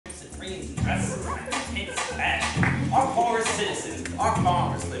screens and dresses and entertainment fashion. Our poorest citizens, our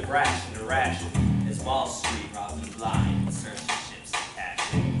farmers live ration to ration, as Wall Street robs them blind in search of ships and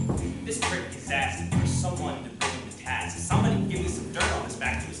cash. This trick is asking for someone to bring the task. Somebody give me some dirt on his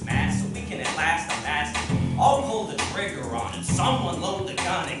back to his mask so we can at last unmask him. I'll pull the trigger on him, someone load the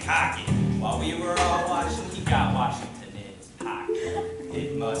gun and cock it. While we were all watching, he got Washington in his pocket.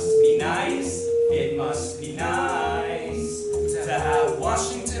 It must be nice, it must be nice to have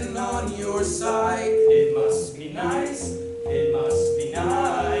Washington on your side. It must be nice, it must be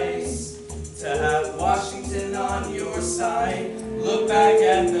nice to have Washington on your side. Look back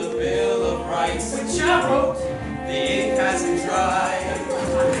at the Bill of Rights, which I wrote, the ink hasn't dried.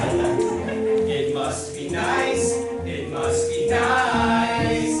 It must be nice, it must be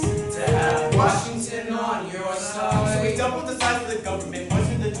nice to have Washington on your side. So we doubled the size of the government,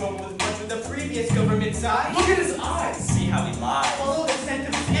 much of the total was much of the previous government size. Look at his eyes, see how he lies. Follow the scent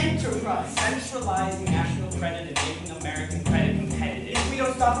of enterprise. Centralizing national credit and making American credit competitive. If we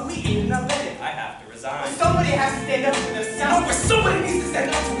don't stop it, we ain't enough in it. I have to resign. Somebody has to stand up for the South. But somebody needs to stand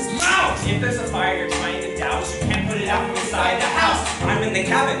up to his mouth! If there's a fire you're trying to douse, you can't put it out from inside the house. I'm in the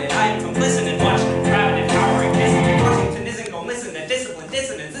cabinet, I am complicit in Washington, proud and power and discipline. Washington isn't gonna listen to discipline,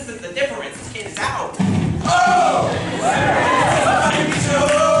 dissonance. This is the difference, this kid is out. Oh! Jimmy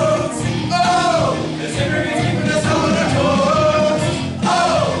Jones! Oh! The Zimmerman's keeping us on our toes!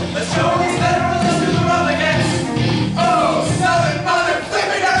 Oh! Let's show these federalists to the Republicans! Oh! Southern mother,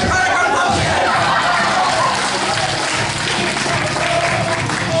 flipping our crack on Republicans!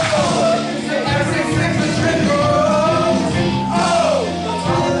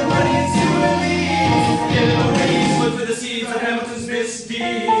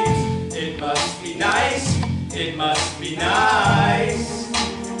 It must be nice, it must be nice.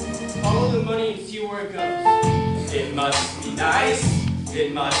 Follow the money and see where it goes. It must be nice,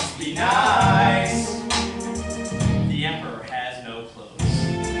 it must be nice. The emperor has no clothes.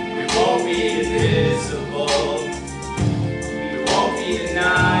 We won't be invisible. We won't be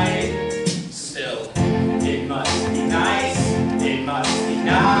denied. Still, it must be nice, it must be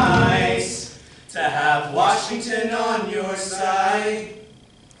nice to have Washington on your side.